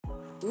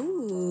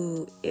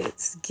Ooh,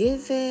 it's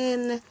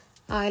given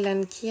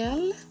Island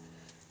Kiel.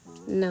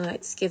 No,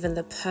 it's given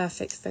the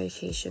perfect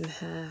vacation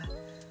hair.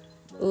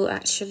 Oh,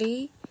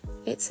 actually,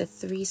 it's a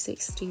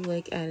 360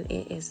 wig and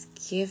it is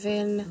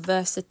given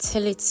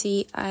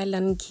versatility,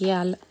 Island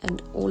Kiel,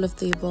 and all of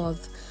the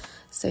above.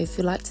 So if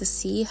you like to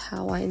see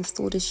how I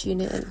install this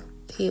unit and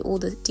hear all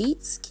the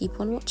deets, keep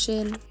on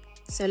watching.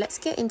 So let's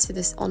get into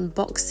this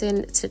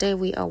unboxing. Today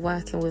we are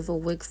working with a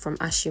wig from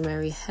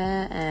Ashimary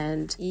Hair,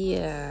 and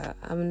yeah,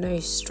 I'm no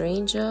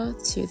stranger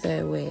to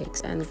their wigs.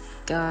 And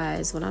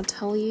guys, when I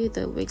tell you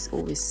the wigs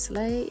always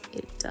slay,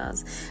 it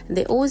does. And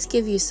they always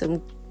give you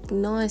some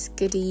nice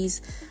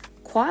goodies,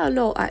 quite a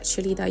lot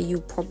actually, that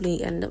you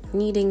probably end up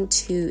needing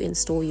to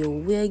install your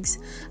wigs.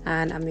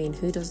 And I mean,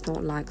 who does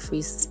not like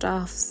free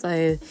stuff?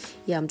 So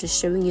yeah, I'm just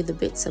showing you the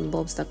bits and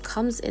bobs that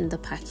comes in the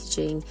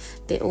packaging.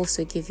 They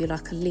also give you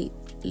like a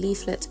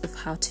leaflet of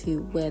how to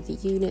wear the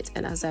unit,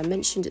 and as I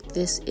mentioned,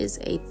 this is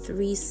a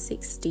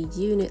 360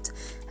 unit,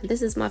 and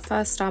this is my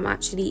first time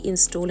actually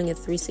installing a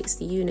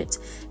 360 unit.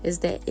 Is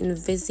the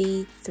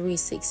Invisi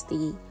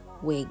 360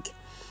 wig,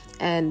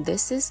 and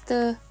this is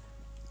the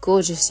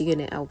gorgeous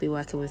unit I'll be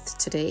working with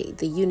today.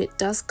 The unit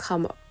does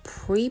come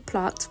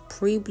pre-plucked,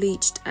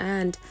 pre-bleached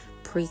and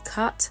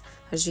pre-cut.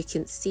 As you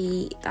can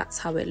see, that's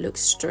how it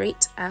looks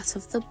straight out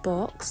of the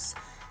box.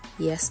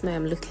 Yes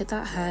ma'am, look at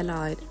that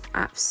hairline,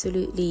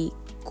 absolutely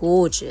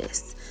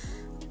gorgeous.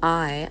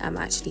 I am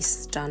actually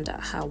stunned at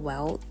how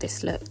well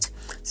this looked.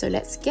 So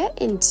let's get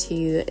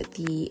into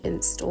the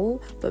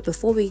install, but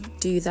before we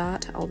do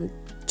that, I'm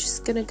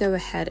just gonna go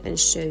ahead and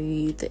show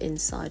you the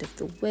inside of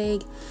the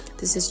wig.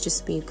 This is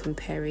just me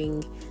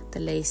comparing the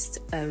lace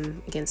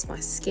against my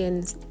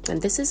skin,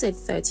 and this is a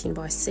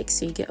 13x6,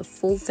 so you get a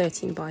full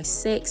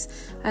 13x6.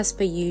 As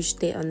per usual,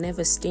 they are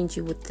never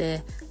stingy with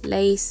their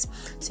lace,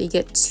 so you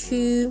get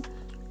two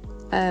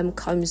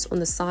combs on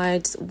the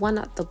sides, one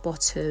at the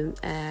bottom,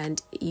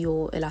 and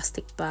your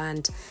elastic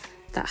band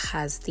that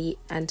has the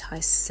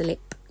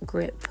anti-slip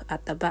grip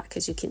at the back.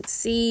 As you can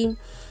see,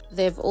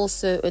 they've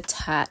also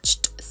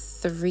attached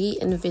 3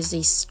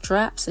 Invisi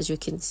straps, as you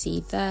can see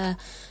there.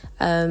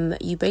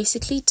 You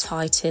basically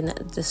tighten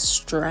the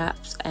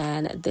straps,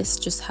 and this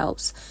just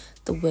helps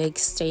the wig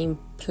stay in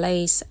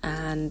place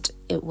and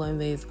it won't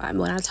move.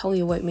 When I tell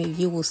you it won't move,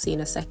 you will see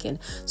in a second.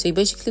 So you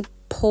basically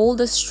pull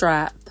the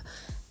strap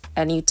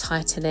and you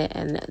tighten it,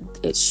 and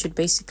it should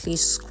basically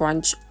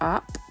scrunch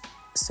up.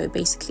 So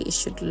basically it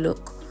should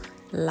look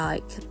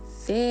like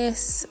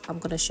this. I'm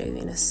going to show you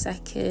in a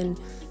second.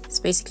 It's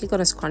basically going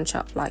to scrunch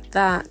up like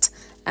that,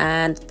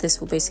 and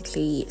this will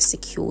basically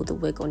secure the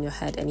wig on your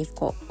head, and you've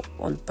got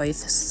on both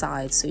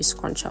sides, so you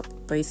scrunch up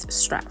both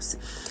straps.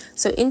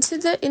 So into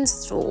the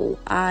install,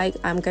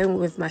 I'm going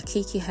with my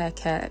Kiki Hair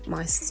Care,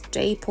 my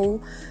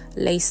staple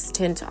lace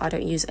tint. I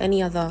don't use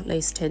any other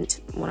lace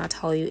tint. When I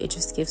tell you, it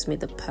just gives me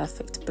the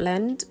perfect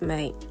blend,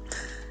 mate.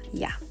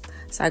 Yeah,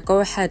 so I go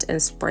ahead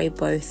and spray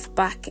both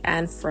back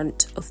and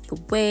front of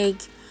the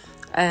wig.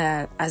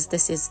 As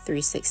this is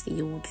 360,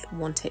 you would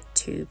want it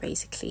to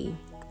basically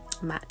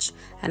match,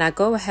 and I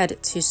go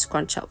ahead to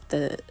scrunch up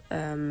the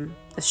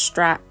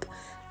strap,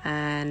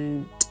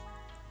 and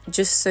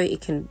just so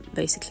it can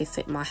basically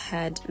fit my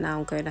head. Now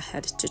I'm going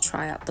ahead to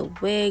try out the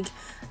wig.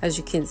 As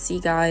you can see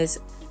guys,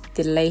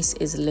 the lace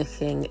is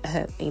looking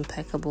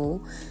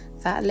impeccable.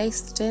 That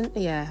lace tint,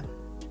 yeah,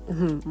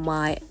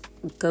 my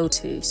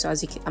go-to. So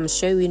as you can, I'm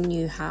showing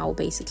you how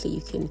basically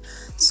you can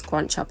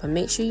scrunch up, and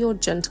make sure you're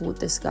gentle with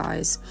this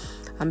guys.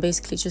 I'm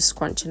basically just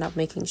scrunching up,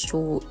 making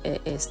sure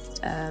it is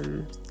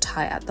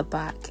tight at the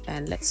back,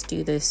 and let's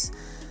do this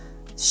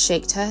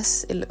shake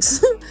test. It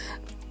looks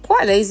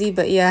quite lazy,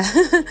 but yeah,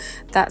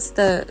 that's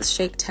the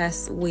shake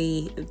test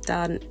we've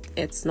done.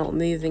 It's not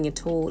moving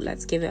at all.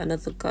 Let's give it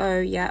another go.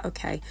 Yeah,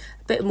 okay,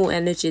 a bit more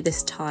energy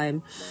this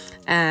time,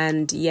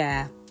 and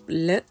yeah,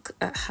 look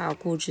at how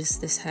gorgeous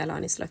this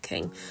hairline is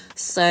looking.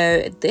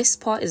 So this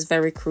part is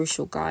very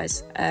crucial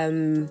guys.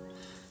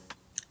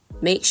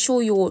 Make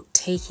sure you're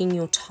taking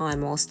your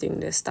time whilst doing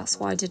this. That's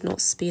why I did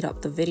not speed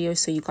up the video,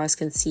 so you guys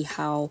can see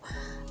how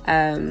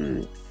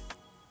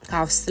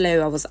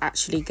slow I was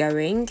actually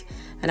going,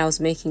 and I was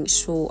making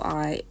sure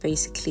I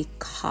basically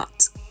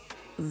cut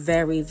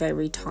very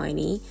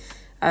tiny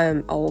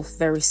or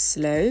very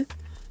slow,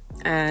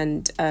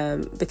 and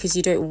because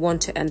you don't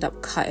want to end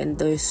up cutting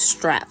those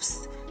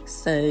straps.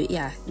 So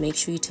yeah, make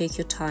sure you take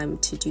your time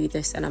to do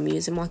this, and I'm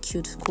using my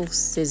cuticle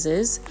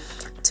scissors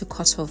to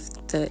cut off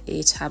the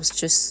ear tabs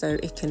just so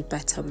it can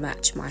better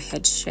match my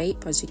head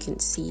shape. As you can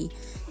see,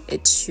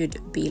 it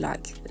should be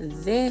like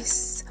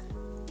this,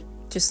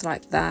 just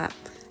like that,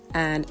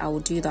 and I will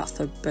do that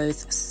for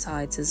both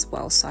sides as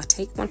well. So I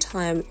take my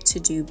time to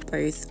do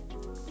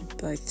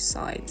both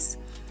sides.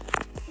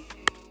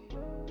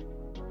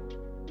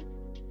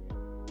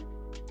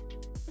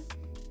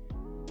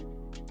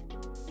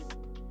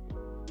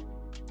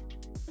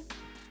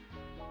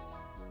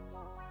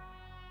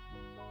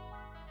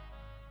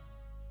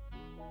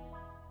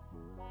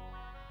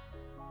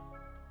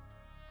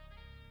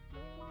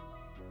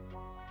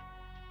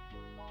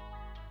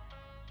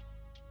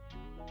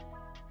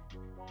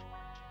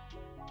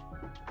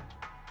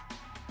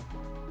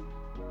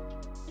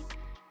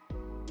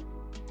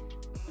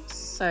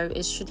 So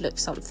it should look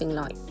something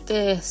like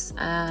this,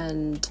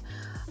 and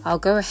I'll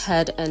go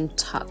ahead and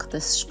tuck the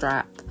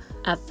strap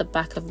at the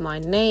back of my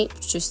nape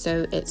just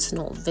so it's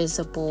not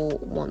visible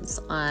once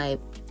I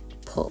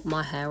put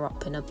my hair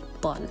up in a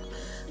bun.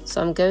 So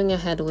I'm going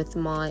ahead with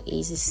my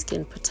Easy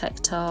Skin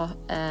Protector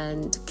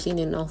and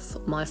cleaning off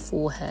my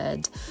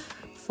forehead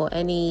for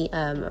any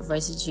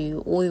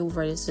residue, oil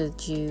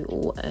residue,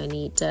 or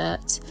any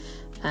dirt.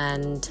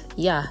 And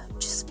yeah,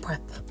 just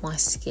prep my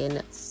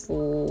skin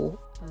for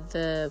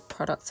the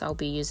products I'll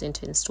be using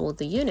to install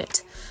the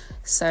unit.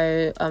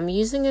 So I'm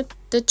using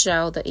the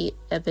gel, the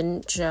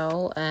Ebon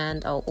gel,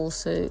 and I'll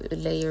also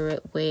layer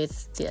it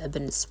with the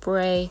Ebon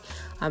spray.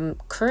 I'm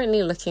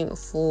currently looking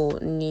for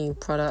new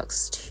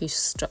products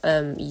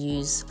to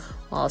use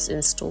whilst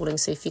installing,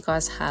 so if you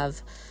guys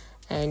have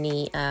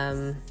any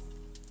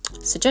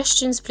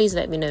suggestions, please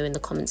let me know in the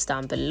comments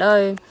down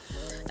below.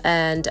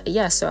 And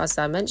yeah, so as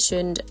I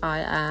mentioned,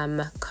 I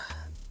am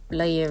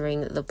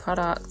layering the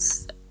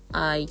products.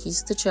 I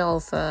use the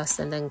gel first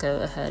and then go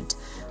ahead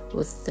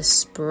with the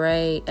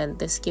spray, and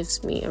this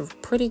gives me a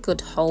pretty good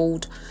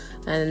hold.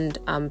 And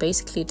I'm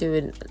basically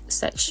doing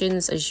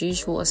sections as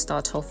usual. I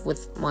start off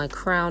with my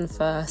crown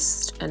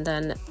first, and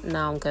then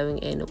now I'm going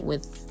in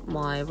with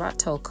my rat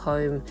tail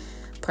comb,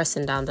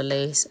 pressing down the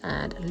lace,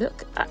 and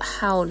look at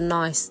how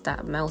nice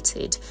that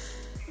melted,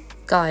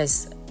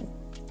 guys.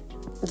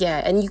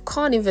 Yeah, and you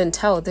can't even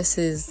tell this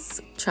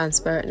is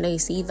transparent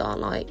lace either.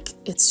 Like,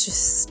 it's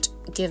just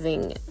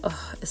giving,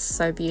 oh, it's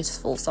so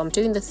beautiful. So I'm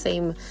doing the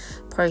same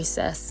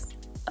process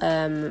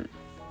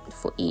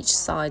for each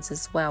side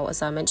as well.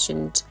 As I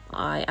mentioned,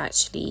 I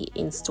actually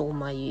install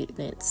my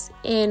units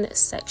in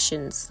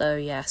sections. So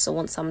yeah, so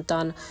once I'm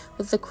done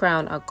with the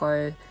crown, I'll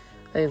go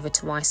over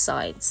to my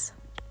sides.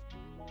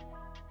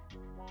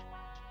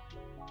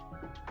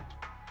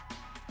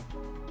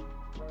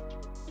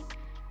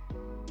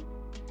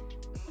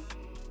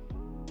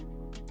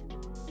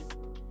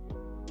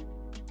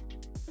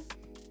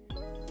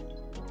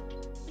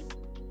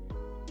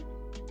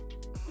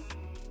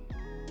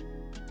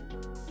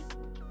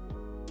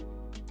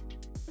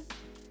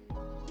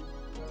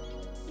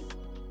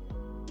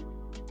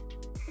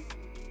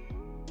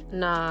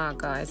 Nah,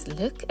 guys,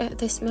 look at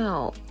this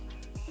melt.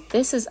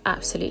 This is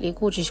absolutely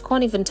gorgeous. You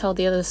can't even tell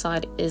the other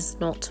side is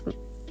not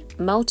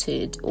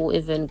melted or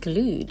even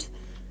glued.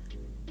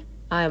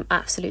 I am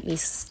absolutely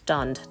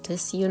stunned.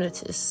 This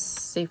unit is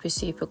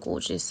super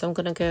gorgeous. So I'm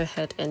gonna go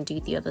ahead and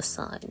do the other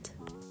side.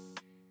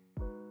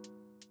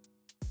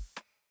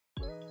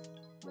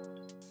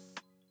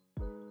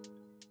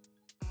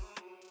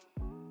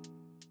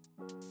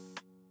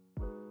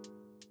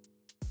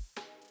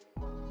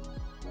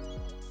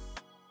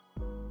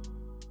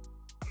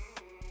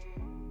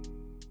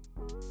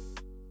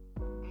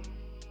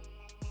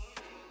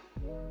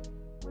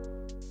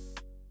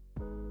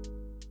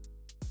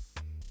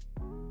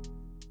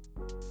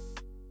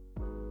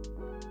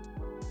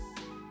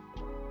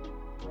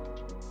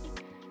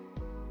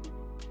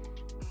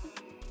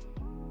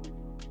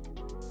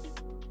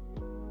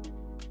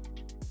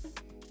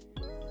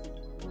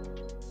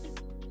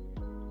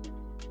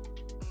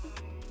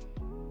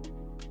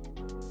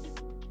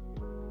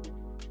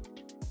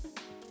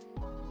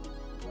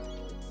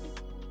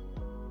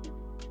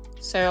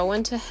 So I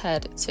went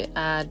ahead to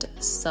add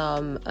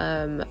some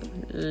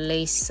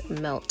lace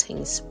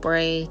melting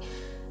spray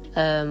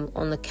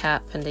on the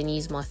cap, and then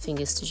use my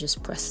fingers to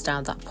just press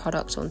down that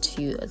product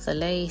onto the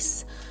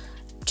lace.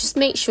 Just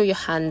make sure your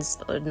hands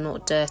are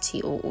not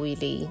dirty or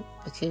oily,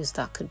 because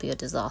that could be a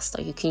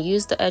disaster. You can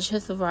use the edge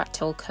of the rat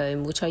tail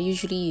comb, which I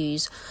usually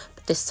use,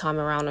 but this time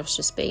around I was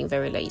just being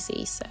very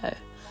lazy, so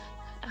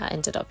I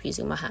ended up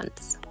using my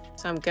hands.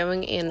 So I'm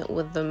going in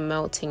with the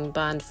melting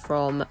band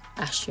from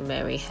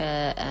Ashimary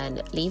hair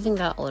and leaving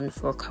that on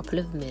for a couple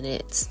of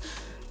minutes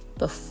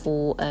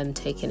before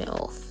taking it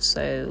off.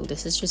 So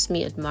this is just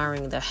me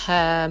admiring the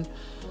hair,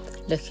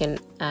 looking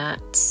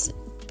at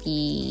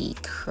the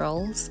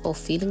curls, or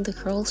feeling the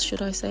curls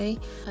should I say,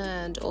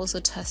 and also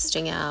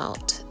testing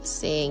out,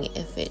 seeing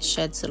if it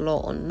sheds a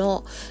lot or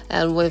not.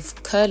 And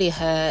with curly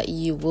hair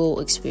you will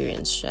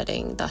experience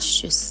shedding,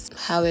 that's just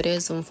how it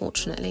is,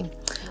 unfortunately.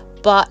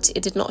 But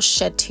it did not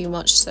shed too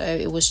much, so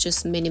it was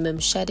just minimum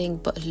shedding.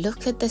 But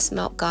look at this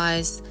melt,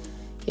 guys.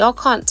 Y'all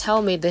can't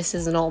tell me this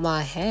is not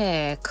my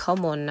hair.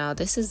 Come on now,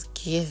 this is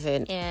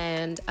given.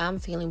 And I'm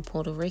feeling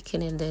Puerto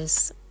Rican in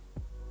this.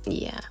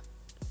 Yeah.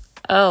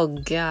 Oh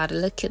god,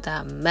 look at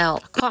that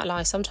melt. I can't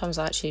lie, sometimes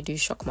I actually do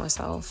shock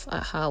myself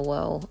at how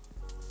well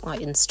I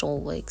install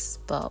wigs,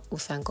 but we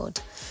thank God.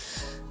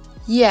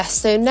 Yeah,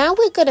 so now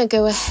we're gonna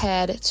go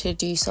ahead to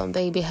do some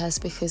baby hairs,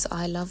 because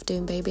I love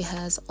doing baby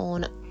hairs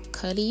on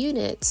curly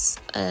units.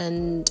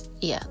 And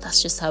yeah,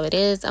 that's just how it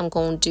is. I'm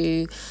going to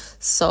do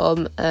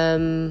some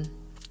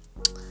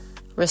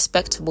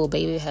respectable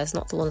baby hairs,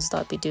 not the ones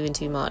that I'd be doing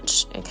too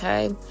much,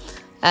 okay?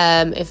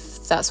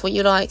 If that's what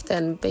you like,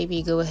 then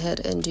baby, go ahead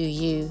and do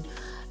you.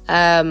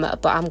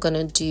 But I'm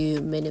gonna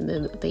do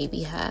minimum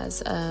baby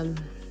hairs.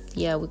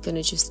 yeah, we're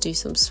gonna just do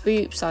some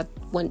swoops. I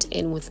went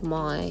in with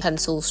my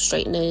pencil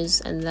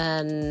straighteners and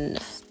then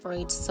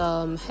sprayed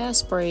some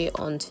hairspray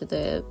onto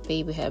the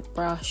baby hair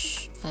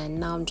brush, and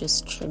now I'm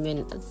just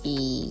trimming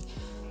the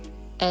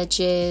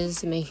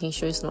edges, making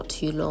sure it's not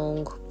too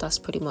long. That's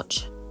pretty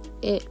much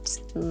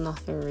it.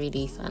 Nothing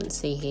really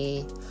fancy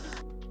here.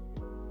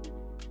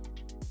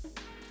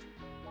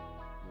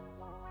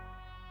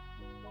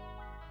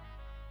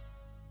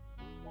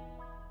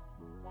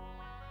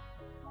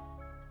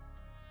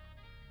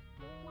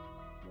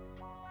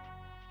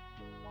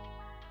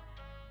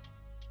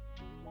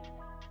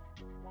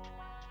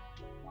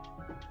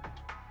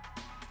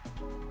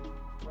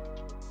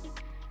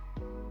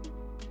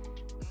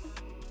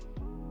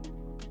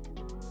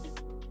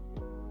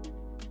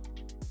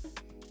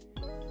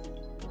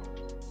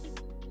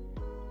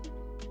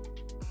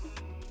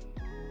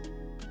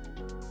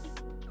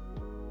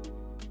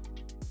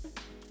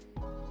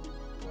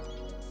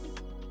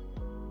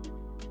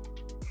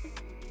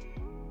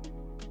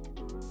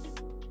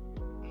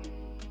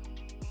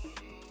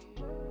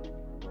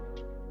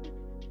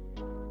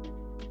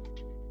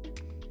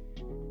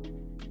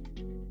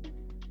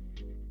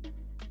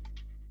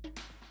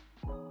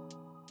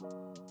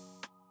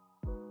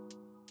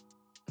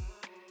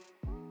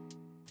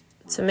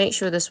 To make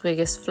sure this wig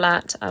is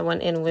flat, I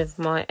went in with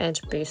my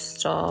Edge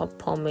Booster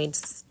pomade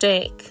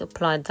stick,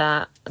 applied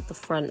that at the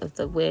front of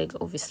the wig.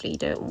 Obviously you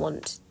don't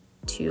want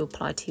to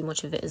apply too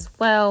much of it as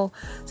well,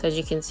 so as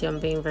you can see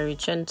I'm being very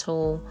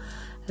gentle.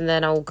 And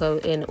then I'll go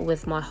in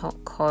with my hot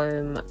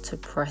comb to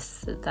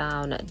press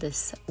down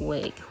this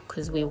wig,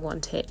 because we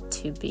want it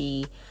to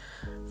be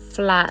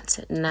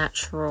flat,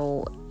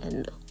 natural,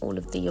 and all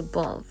of the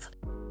above.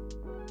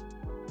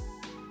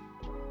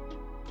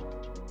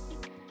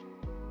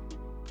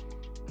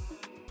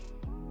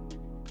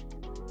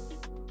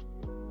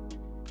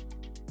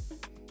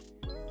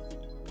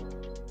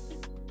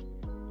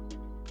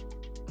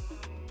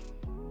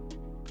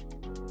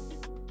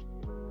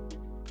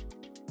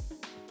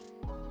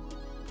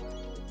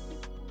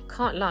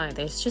 Can't lie,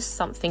 there's just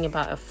something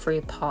about a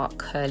 3-part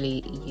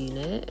curly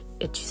unit.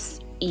 It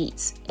just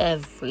eats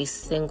every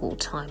single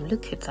time.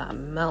 Look at that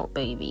melt,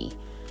 baby.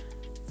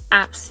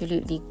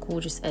 Absolutely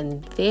gorgeous.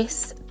 And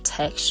this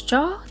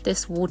texture,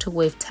 this water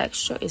wave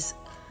texture, is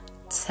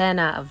 10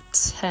 out of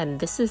 10.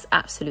 This is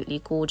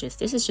absolutely gorgeous.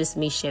 This is just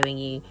me showing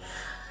you.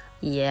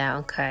 Yeah,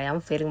 okay,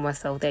 I'm feeling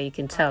myself there. You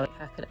can tell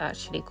I could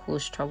actually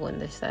cause trouble in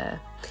this there.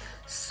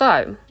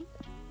 So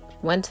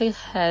went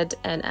ahead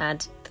and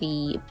add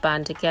the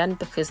band again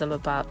because I'm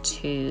about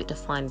to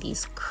define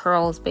these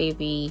curls,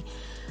 baby.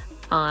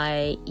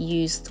 I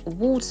used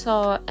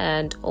water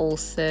and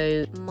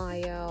also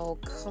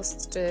Mayel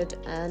Custard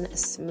and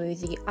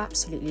Smoothie.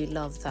 Absolutely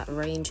love that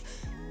range.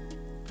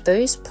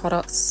 Those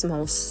products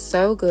smell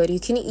so good. You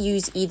can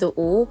use either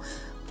or.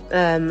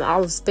 I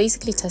was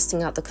basically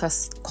testing out the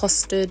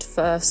custard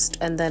first,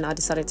 and then I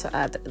decided to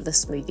add the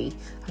smoothie.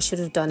 I should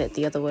have done it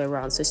the other way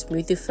around. So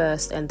smoothie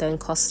first and then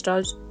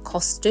custard,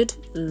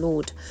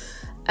 Lord.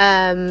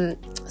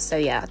 So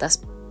yeah, that's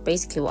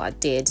basically what I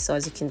did. So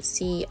as you can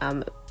see,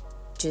 I'm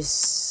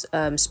just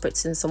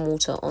spritzing some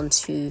water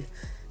onto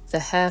the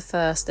hair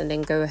first, and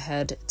then go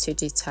ahead to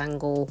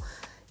detangle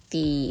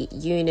the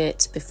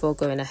unit before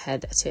going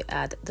ahead to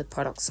add the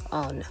products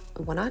on.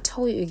 When I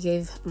told you it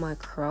gave my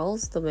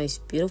curls the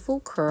most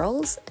beautiful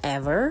curls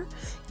ever,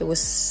 it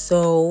was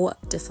so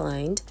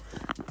defined.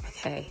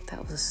 Okay,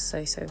 that was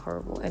so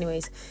horrible.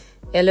 Anyways,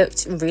 it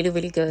looked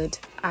really good.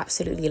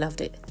 Absolutely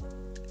loved it.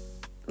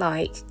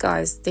 Like,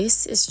 guys,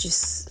 this is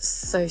just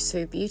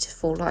so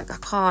beautiful. Like, I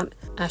can't.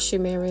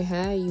 Ashimary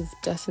hair, you've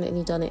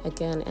definitely done it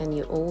again, and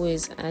you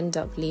always end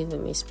up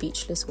leaving me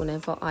speechless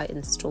whenever I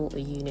install a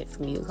unit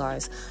from you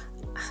guys.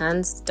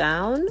 Hands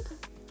down,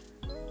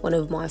 one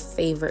of my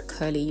favorite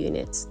curly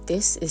units.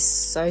 This is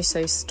so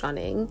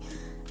stunning.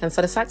 And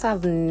for the fact that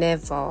I've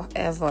never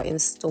ever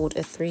installed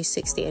a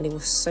 360 and it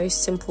was so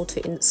simple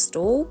to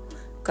install,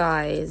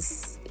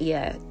 guys,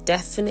 yeah,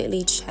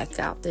 definitely check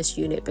out this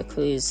unit,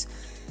 because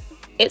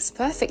it's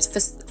perfect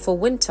for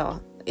winter.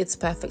 It's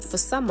perfect for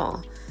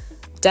summer.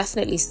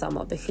 Definitely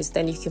summer, because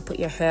then you can put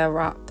your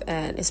hair up,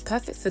 and it's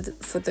perfect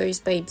for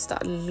those babes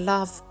that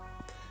love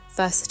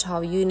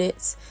versatile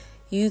units.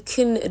 You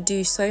can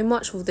do so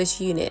much with this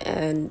unit,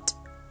 and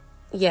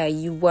yeah,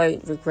 you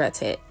won't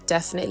regret it.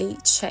 Definitely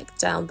check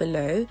down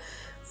below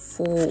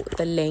for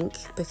the link,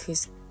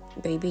 because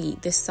baby,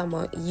 this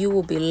summer you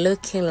will be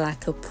looking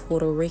like a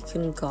Puerto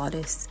Rican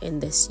goddess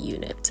in this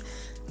unit.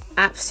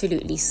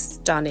 Absolutely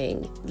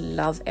stunning.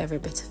 Love every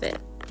bit of it.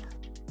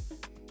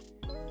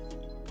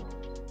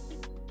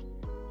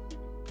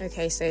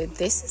 Okay, so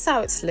this is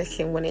how it's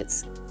looking when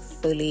it's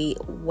fully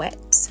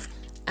wet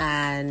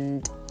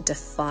and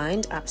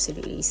defined.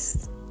 Absolutely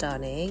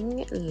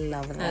stunning.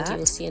 Love that. And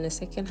you'll see in a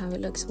second how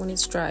it looks when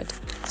it's dried.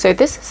 So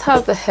this is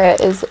how the hair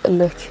is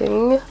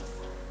looking.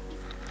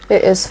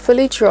 It is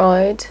fully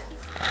dried.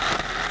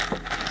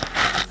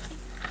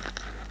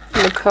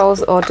 The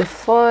curls are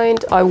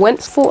defined. I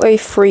went for a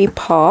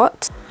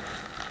 3-part,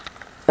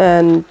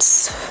 and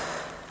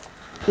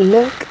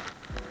look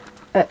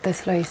at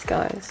this lace,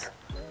 guys.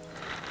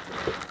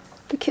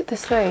 Look at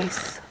this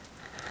lace.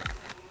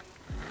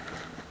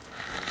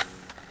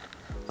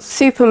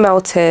 Super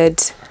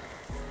melted,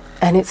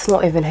 and it's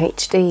not even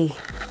HD.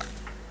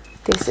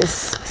 This is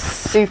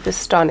super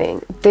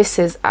stunning. This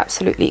is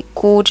absolutely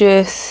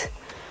gorgeous.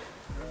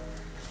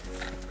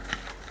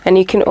 And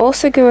you can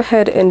also go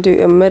ahead and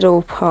do a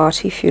middle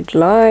part if you'd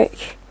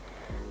like.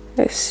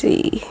 Let's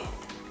see.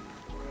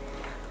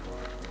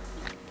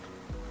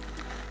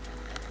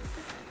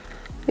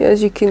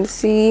 As you can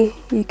see,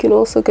 you can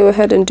also go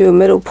ahead and do a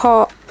middle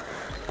part,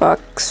 but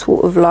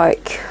sort of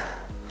like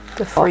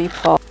the free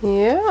part.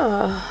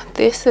 Yeah,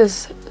 this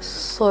is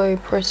so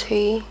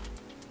pretty.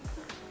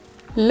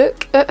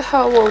 Look at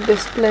how well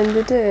this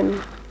blended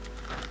in.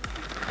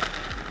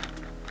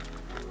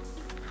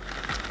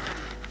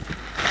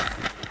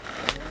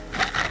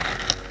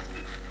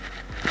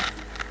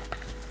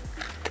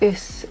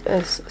 This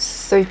is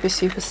super,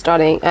 super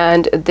stunning.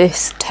 And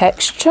this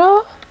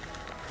texture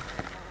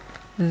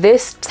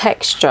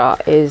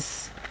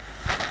is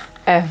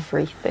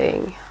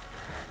everything.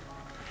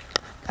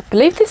 I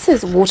believe this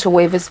is water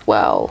wave as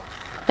well.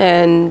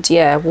 And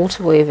yeah,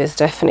 water wave is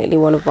definitely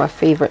one of my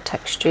favorite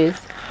textures,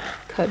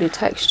 curly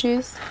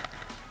textures.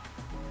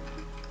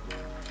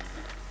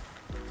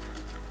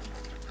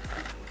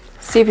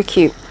 Super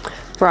cute.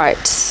 Right,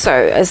 so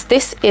as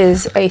this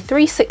is a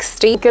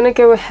 360, I'm gonna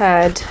go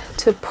ahead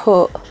to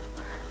put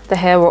the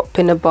hair up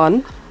in a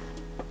bun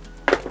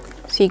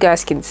so you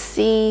guys can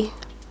see.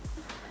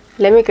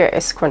 Let me get a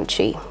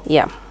scrunchie.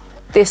 Yeah,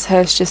 this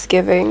hair's just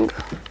giving.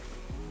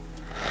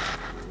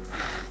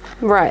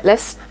 Right,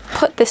 let's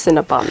put this in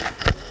a bun.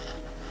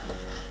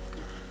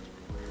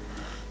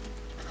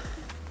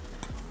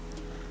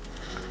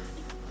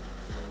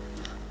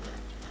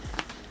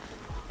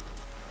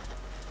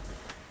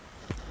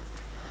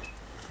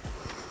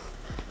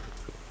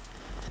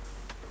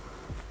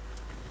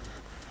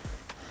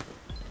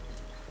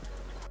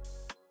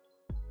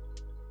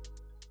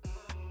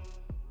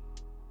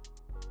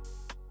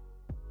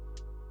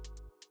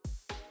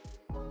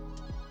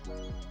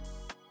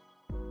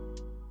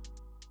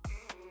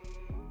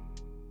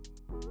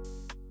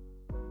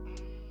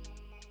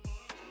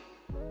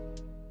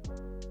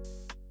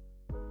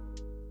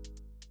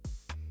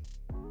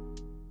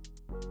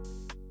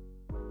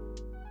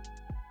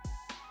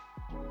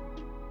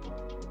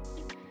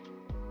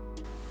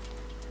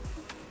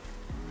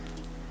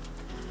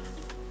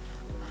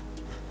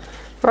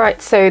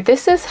 Right, so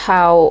this is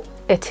how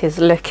it is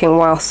looking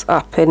whilst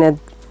up in a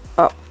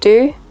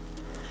updo.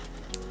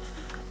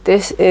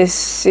 This is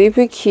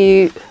super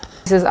cute.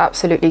 This is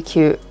absolutely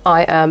cute.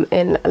 I am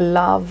in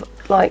love.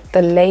 Like,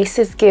 the lace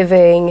is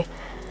giving,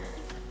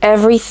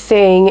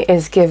 everything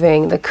is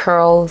giving, the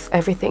curls,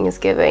 everything is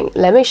giving.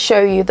 Let me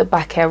show you the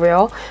back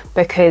area,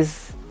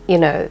 because you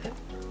know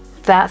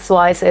that's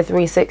why it's a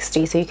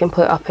 360, so you can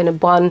put it up in a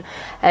bun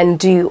and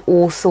do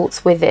all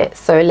sorts with it.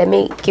 So let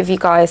me give you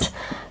guys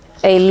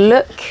a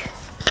look.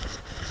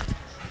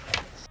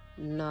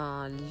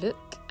 Nah,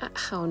 look at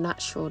how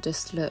natural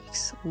this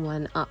looks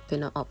when up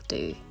in an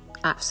updo.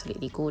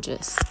 Absolutely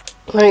gorgeous.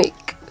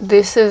 Like,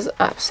 this is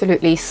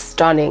absolutely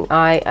stunning.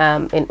 I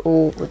am in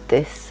awe with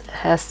this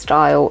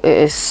hairstyle. It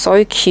is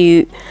so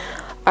cute.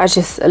 I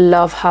just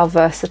love how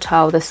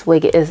versatile this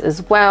wig is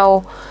as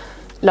well.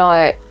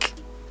 Like,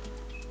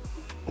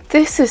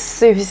 this is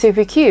super,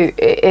 super cute.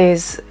 It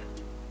is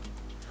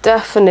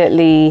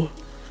definitely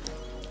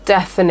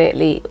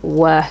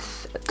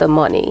worth the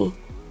money.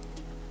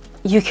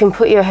 You can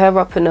put your hair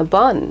up in a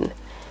bun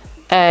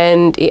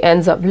and it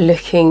ends up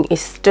looking, it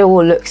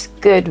still looks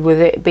good with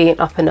it being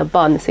up in a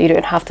bun, so you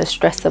don't have to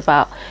stress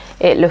about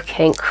it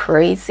looking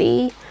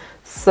crazy.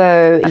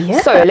 So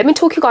yeah, so let me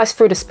talk you guys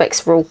through the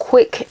specs real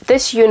quick.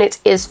 This unit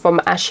is from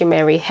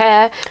Ashimary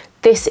Hair.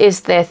 This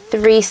is their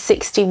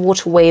 360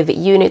 water wave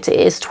unit. It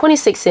is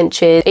 26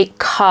 inches. It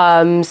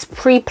comes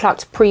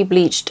pre-plucked,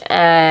 pre-bleached,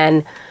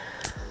 and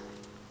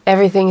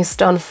everything is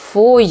done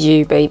for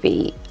you,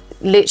 baby.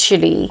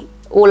 Literally,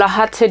 all I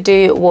had to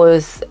do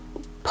was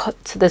put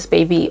this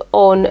baby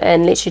on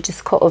and literally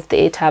just cut off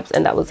the ear tabs,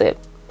 and that was it.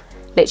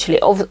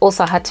 Literally.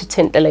 Also, I had to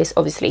tint the lace,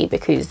 obviously,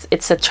 because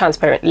it's a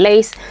transparent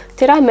lace.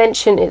 Did I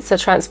mention it's a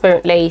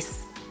transparent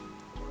lace?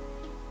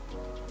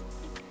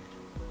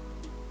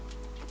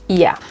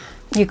 Yeah,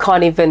 you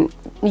can't even,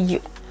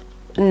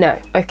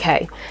 no,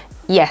 okay.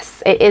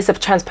 Yes, it is a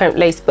transparent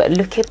lace, but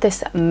look at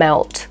this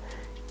melt.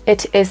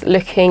 It is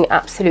looking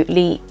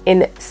absolutely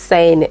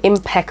insane,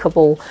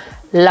 impeccable.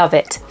 Love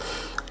it.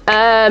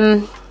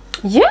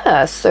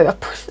 Yeah, so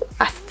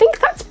I think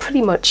that's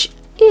pretty much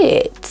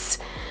it.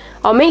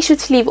 I'll make sure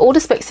to leave all the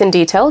specs and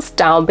details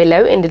down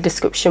below in the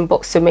description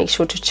box, so make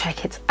sure to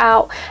check it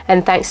out.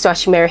 And thanks to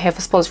Ashimary Hair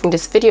for sponsoring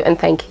this video, and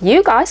thank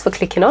you guys for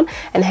clicking on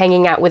and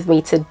hanging out with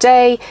me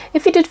today.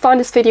 If you did find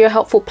this video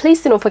helpful,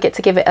 please do not forget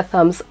to give it a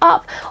thumbs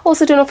up.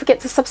 Also, do not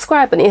forget to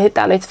subscribe and hit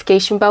that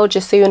notification bell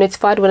just so you're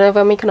notified whenever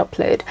I make an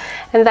upload.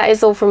 And that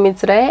is all from me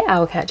today. I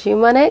will catch you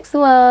in my next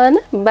one.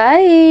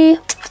 Bye.